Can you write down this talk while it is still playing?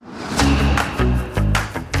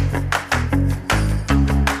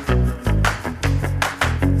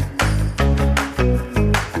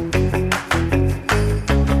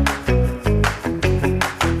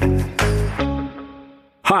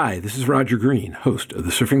this is Roger Green, host of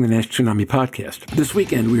the Surfing the Nash Tsunami podcast. This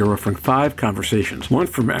weekend, we are offering 5 conversations. 1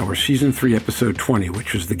 from our Season 3, Episode 20,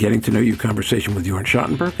 which was the Getting to Know You conversation with Jorn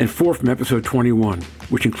Schattenberg, and 4 from Episode 21,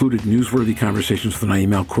 which included newsworthy conversations with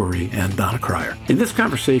Naim Alkhouri and Donna Cryer. In this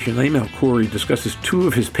conversation, Naim Alkhouri discusses 2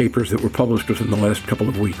 of his papers that were published within the last couple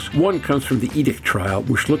of weeks. One comes from the EDICT trial,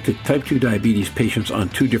 which looked at type 2 diabetes patients on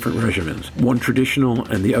 2 different regimens, one traditional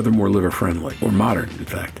and the other more liver-friendly, or modern, in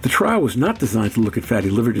fact. The trial was not designed to look at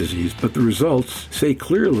fatty liver disease, but the results say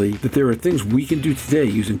clearly that there are things we can do today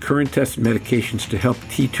using current tested medications to help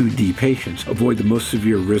T2D patients avoid the most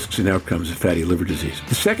severe risks and outcomes of fatty liver disease.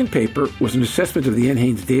 The second paper was an assessment of the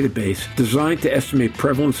NHANES database designed to estimate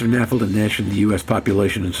prevalence of NAFLD and NASH in the U.S.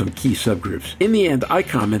 population in some key subgroups. In the end, I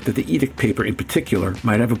comment that the EDICT paper in particular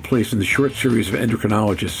might have a place in the short series of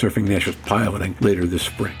endocrinologists Surfing Nash is piloting later this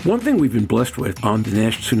spring. One thing we've been blessed with on the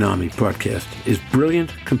Nash Tsunami podcast is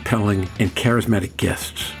brilliant, compelling, and charismatic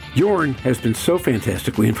guests. Jorn has been so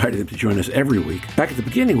fantastic, we invited him to join us every week. Back at the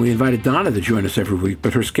beginning, we invited Donna to join us every week,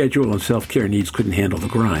 but her schedule and self-care needs couldn't handle the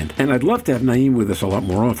grind. And I'd love to have Naim with us a lot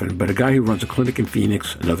more often, but a guy who runs a clinic in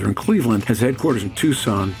Phoenix, another in Cleveland, has headquarters in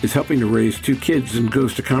Tucson, is helping to raise 2 kids, and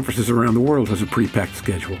goes to conferences around the world, has a pre-packed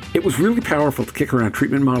schedule. It was really powerful to kick around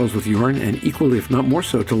treatment models with Jorn, and equally, if not more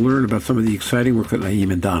so, to learn about some of the exciting work that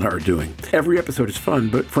Naim and Donna are doing. Every episode is fun,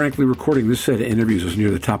 but frankly, recording this set of interviews was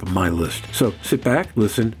near the top of my list. So sit back,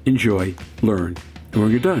 listen, enjoy, learn, and when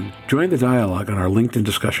you're done, join the dialogue on our LinkedIn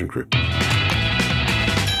discussion group.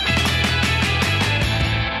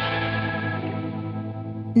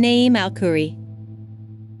 Naim Alkhouri.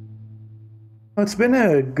 It's been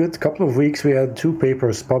a good couple of weeks. We had 2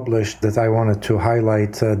 papers published that I wanted to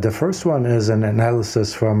highlight. The first one is an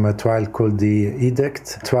analysis from a trial called the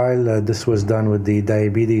EDICT trial. This was done with the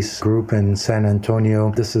diabetes group in San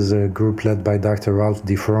Antonio. This is a group led by Dr. Ralph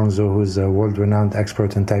DiFronzo, who's a world-renowned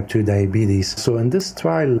expert in type 2 diabetes. So in this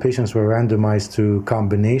trial, patients were randomized to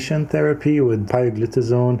combination therapy with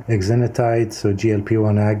pioglitazone, exenatide, so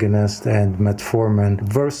GLP-1 agonist, and metformin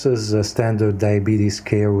versus standard diabetes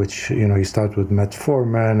care, which, you start with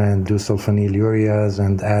metformin and do sulfonylureas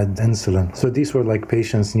and add insulin. So these were like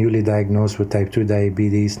patients newly diagnosed with type 2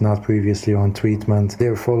 diabetes, not previously on treatment. They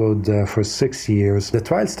were followed for 6 years. The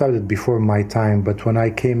trial started before my time, but when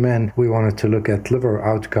I came in, we wanted to look at liver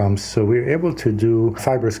outcomes. So we were able to do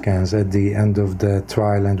FibroScans at the end of the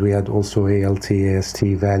trial, and we had also ALT, AST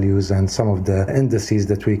values, and some of the indices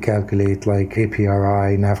that we calculate, like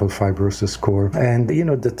APRI, NAFLD fibrosis score. And,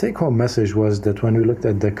 the take-home message was that when we looked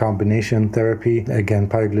at the combination therapy, again,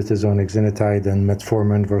 pioglitazone, exenatide, and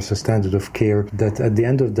metformin versus standard of care, that at the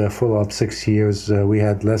end of the follow-up 6 years, we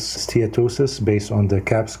had less steatosis based on the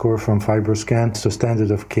CAP score from FibroScan. So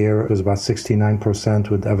standard of care was about 69%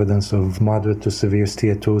 with evidence of moderate to severe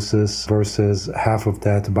steatosis versus half of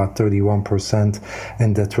that, about 31%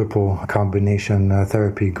 in the triple combination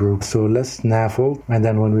therapy group. So less NAFLD. And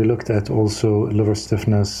then when we looked at also liver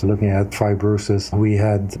stiffness, looking at fibrosis, we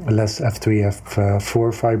had less F3,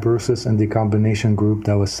 F4 fibrosis in the combination group.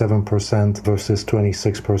 That was 7% versus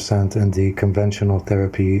 26% in the conventional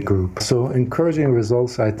therapy group. So encouraging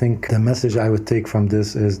results. I think the message I would take from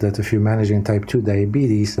this is that if you're managing type 2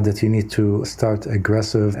 diabetes, that you need to start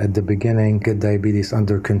aggressive at the beginning, get diabetes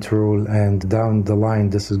under control, and down the line,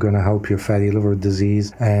 this is going to help your fatty liver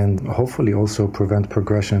disease and hopefully also prevent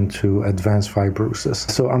progression to advanced fibrosis.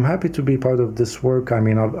 So I'm happy to be part of this work. I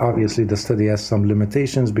mean, obviously the study has some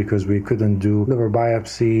limitations because we couldn't do liver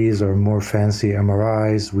biopsies or more fancy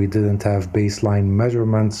MRIs. We didn't have baseline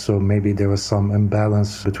measurements, so maybe there was some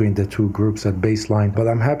imbalance between the 2 groups at baseline. But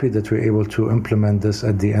I'm happy that we're able to implement this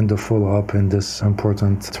at the end of follow-up in this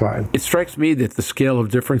important trial. It strikes me that the scale of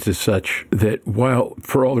difference is such that while,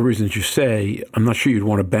 for all the reasons you say, I'm not sure you'd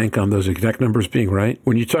want to bank on those exact numbers being right.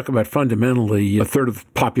 When you talk about fundamentally a third of the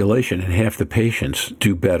population and half the patients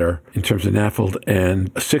do better in terms of NAFLD,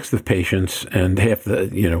 and a sixth of patients and half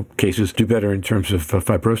the cases do better in terms of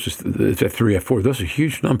fibrosis, F3, F4, those are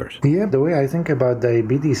huge numbers. Yeah, the way I think about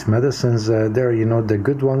diabetes medicines, there are, the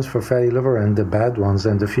good ones for fatty liver and the bad ones.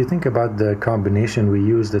 And if you think about the combination we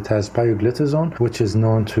use that has pioglitazone, which is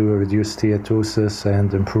known to reduce steatosis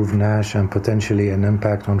and improve NASH and potentially an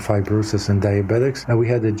impact on fibrosis in diabetics. And we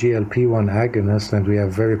had a GLP-1 agonist, and we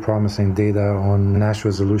have very promising data on NASH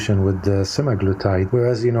resolution with the semaglutide.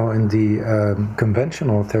 Whereas, in the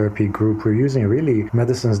conventional therapy group, we're using really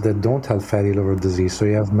medicines that don't help fatty liver disease. So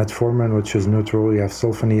you have metformin heparin, which is neutral. You have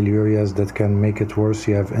sulfonylureas that can make it worse.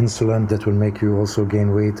 You have insulin that will make you also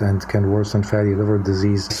gain weight and can worsen fatty liver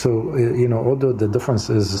disease. So, although the difference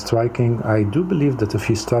is striking, I do believe that if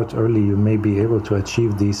you start early, you may be able to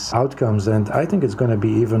achieve these outcomes. And I think it's going to be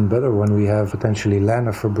even better when we have potentially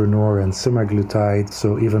lanifibranor and semaglutide,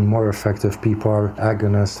 so even more effective PPAR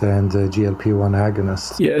agonists and GLP-1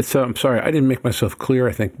 agonists. Yeah, so I'm sorry, I didn't make myself clear,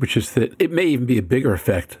 I think, which is that it may even be a bigger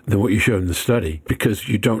effect than what you showed in the study, because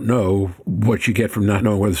you don't know what you get from not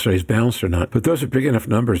knowing whether the study is balanced or not. But those are big enough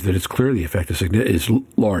numbers that it's clear the effect is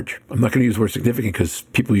large. I'm not going to use the word significant because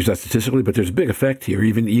people use that statistically, but there's a big effect here,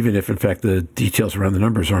 even if, in fact, the details around the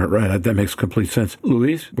numbers aren't right. That makes complete sense.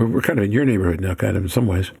 Louise, we're kind of in your neighborhood now, kind of, in some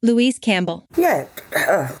ways. Louise Campbell. Yeah,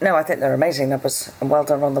 no, I think they're amazing numbers and well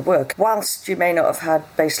done on the work. Whilst you may not have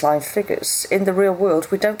had baseline figures, in the real world,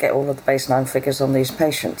 we don't get all of the baseline figures on these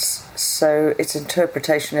patients. So its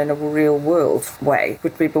interpretation in a real world way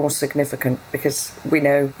would be more significant because we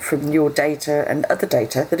know from your data and other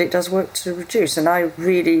data that it does work to reduce. And I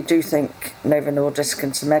really do think Novo Nordisk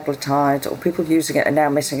and semaglutide, or people using it, are now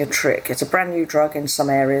missing a trick. It's a brand new drug in some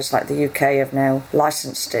areas, like the UK have now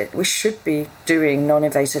licensed it. We should be doing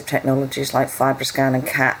non-invasive technologies like FibroScan and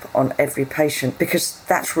CAP on every patient because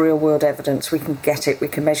that's real world evidence. We can get it, we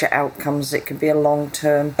can measure outcomes, it can be a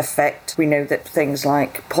long-term effect. We know that things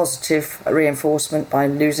like positive reinforcement by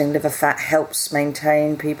losing liver fat helps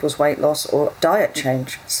maintain people's weight loss or diet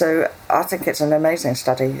change. So I think it's an amazing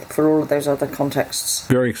study for all of those other contexts.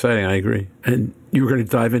 Very exciting, I agree. And you were going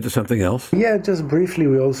to dive into something else? Yeah, just briefly,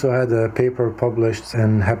 we also had a paper published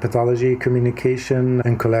in Hepatology Communication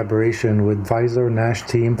in collaboration with Pfizer NASH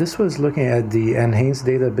team. This was looking at the NHANES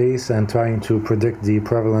database and trying to predict the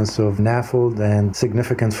prevalence of NAFLD and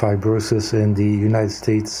significant fibrosis in the United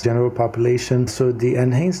States general population. So the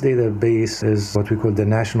NHANES database is what we call the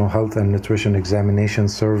National Health and Nutrition Examination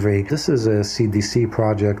Survey. This is a CDC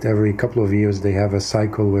project. Every couple of years, they have a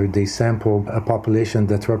cycle where they sample a population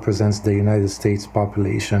that represents the United States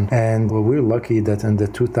population. And we're lucky that in the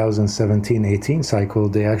 2017-18 cycle,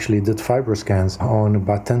 they actually did FibroScans on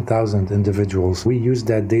about 10,000 individuals. We used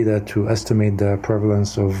that data to estimate the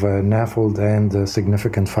prevalence of NAFLD and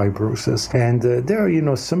significant fibrosis. And there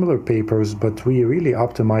are, similar papers, but we really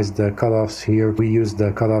optimized the cutoffs here. We used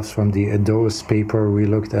the cutoffs from the EDOS paper. We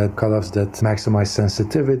looked at cutoffs that maximize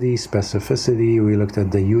sensitivity, specificity. We looked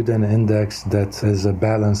at the UDEN index that is a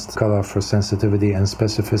balanced cutoff for sensitivity and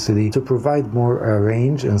specificity to provide more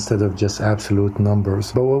range instead of just absolute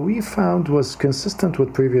numbers. But what we found was consistent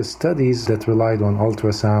with previous studies that relied on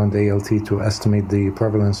ultrasound ALT to estimate the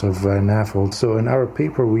prevalence of NAFLD. So in our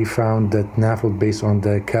paper, we found that NAFLD based on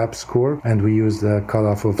the CAP score, and we used a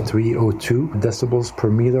cutoff of 302 decibels per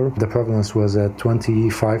meter. The prevalence was at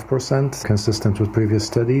 25%, consistent with previous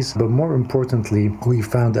studies. But more importantly, we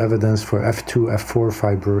found evidence for F2, F4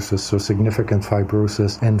 fibrosis, so significant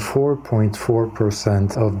fibrosis, in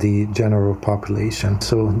 4.4% of the general population.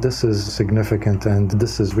 So this is significant, and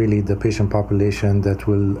this is really the patient population that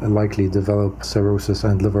will likely develop cirrhosis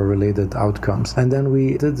and liver-related outcomes. And then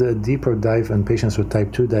we did a deeper dive in patients with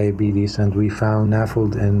type 2 diabetes, and we found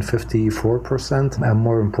NAFLD in 54%, and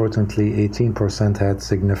more importantly, 18% had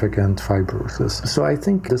significant fibrosis. So I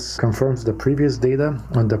think this confirms the previous data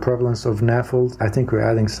on the prevalence of NAFLD. I think we're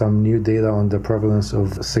adding some new data on the prevalence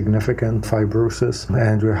of significant fibrosis,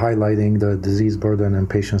 and we're highlighting the disease burden in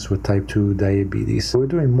patients with type 2 diabetes. We're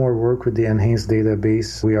doing more work with the NHANES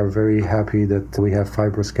database. We are very happy that we have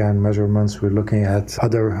FibroScan measurements. We're looking at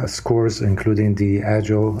other scores, including the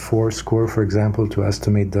AGILE-4 score, for example, to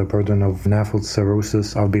estimate the burden of NAFLD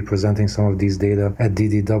cirrhosis. I'll be presenting some of these data at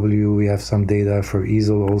DDW. We have some data for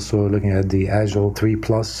EASL also looking at the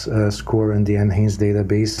AGILE-3+ score in the NHANES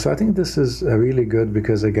database. So I think this is really good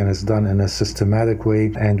because, again, it's done in a systematic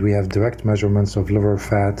way, and we have direct measurements of liver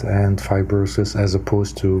fat and fibrosis as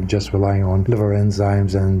opposed to just relying on liver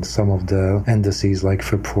enzymes and some of the indices like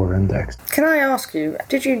FIB4 index. Can I ask you,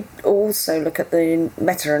 did you also look at the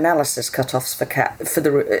meta-analysis cutoffs for CAP?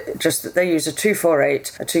 Just that they use a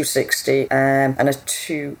 248, a 260, and a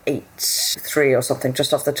 283 or something,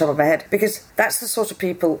 just off the top of my head, because that's the sort of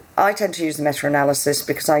people I tend to use the meta-analysis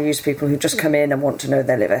because I use people who just come in and want to know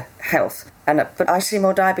their liver health. But I see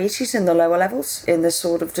more diabetes in the lower levels, in the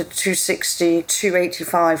sort of the 260,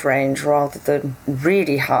 285 range rather than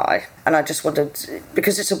really high. And I just wondered,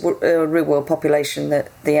 because it's a real-world population that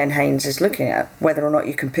the NHANES is looking at, whether or not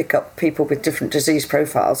you can pick up people with different disease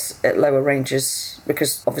profiles at lower ranges,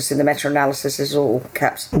 because obviously the meta-analysis is all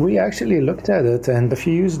CAPs. We actually looked at it, and if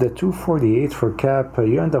you use the 248 for CAP,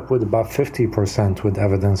 you end up with about 50% with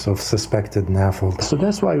evidence of suspected NAFLD. So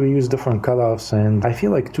that's why we use different cutoffs, and I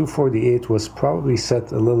feel like 248 was probably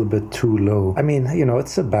set a little bit too low. I mean,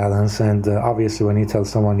 it's a balance, and obviously when you tell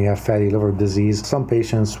someone you have fatty liver disease, some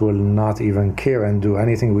patients will not even care and do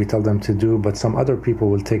anything we tell them to do, but some other people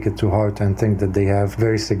will take it to heart and think that they have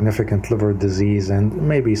very significant liver disease, and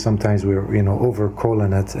maybe sometimes we're,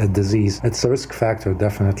 over-calling it a disease. It's a risk factor,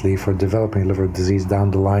 definitely, for developing liver disease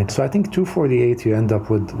down the line. So I think 248, you end up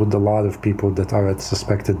with a lot of people that are at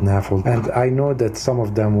suspected NAFLD. And I know that some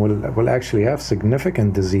of them will actually have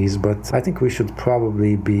significant disease, but I think we should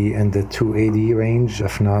probably be in the 280 range,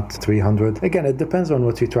 if not 300. Again, it depends on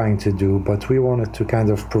what you're trying to do, but we wanted to kind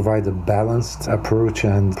of provide a balanced approach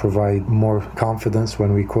and provide more confidence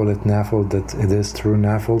when we call it NAFLD, that it is true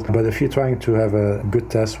NAFLD. But if you're trying to have a good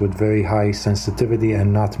test with very high sensitivity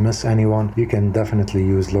and not miss anyone, you can definitely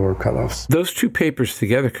use lower cutoffs. Those two papers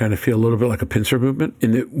together kind of feel a little bit like a pincer movement,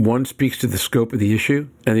 in that one speaks to the scope of the issue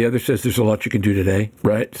and the other says there's a lot you can do today,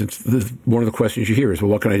 right? Since one of the questions you hear is,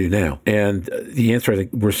 well, what can I do now? And the answer, I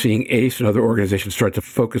think, we're seeing ACE and other organizations start to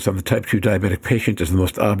focus on the type 2 diabetic patient as the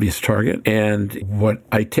most obvious target. And what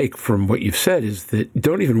I take from what you've said is that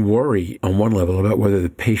don't even worry on one level about whether the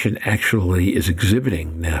patient actually is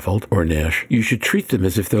exhibiting NAFLD or NASH. You should treat them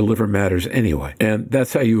as if their liver matters anyway. And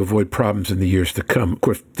that's how you avoid problems in the years to come. Of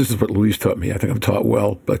course, this is what Louise taught me. I think I'm taught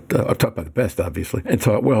well, but I'm taught by the best, obviously, and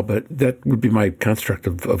taught well, but that would be my construct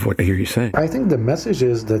of what I hear you saying. I think the message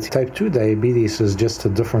is that type 2 diabetes is just a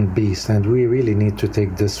different beast, and we really need to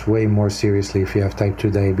take this way more seriously if you have type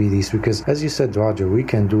 2 diabetes, because as you said, Roger, we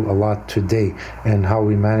can do a lot today in how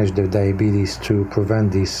we manage their diabetes to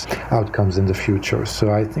prevent these outcomes in the future.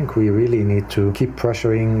 So I think we really need to keep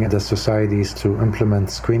pressuring the societies to implement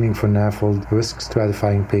screening for NAFLD, risk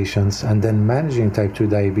stratifying patients, and then managing type 2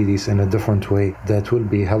 diabetes in a different way that will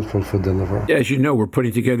be helpful for the liver. As you know, we're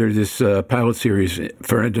putting together this pilot series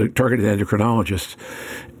for targeted endocrinologists,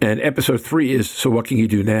 and episode 3 is So What Can You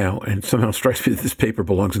Do Now? And somehow strikes me that this paper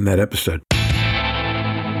belongs in that episode.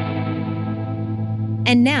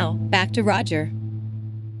 And now, back to Roger.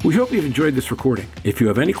 We hope you've enjoyed this recording. If you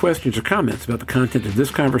have any questions or comments about the content of this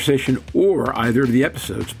conversation or either of the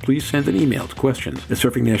episodes, please send an email to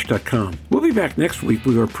questions@surfingnash.com. We'll be back next week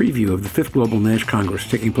with our preview of the 5th Global NASH Congress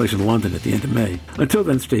taking place in London at the end of May. Until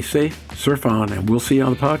then, stay safe, surf on, and we'll see you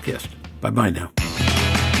on the podcast. Bye-bye now.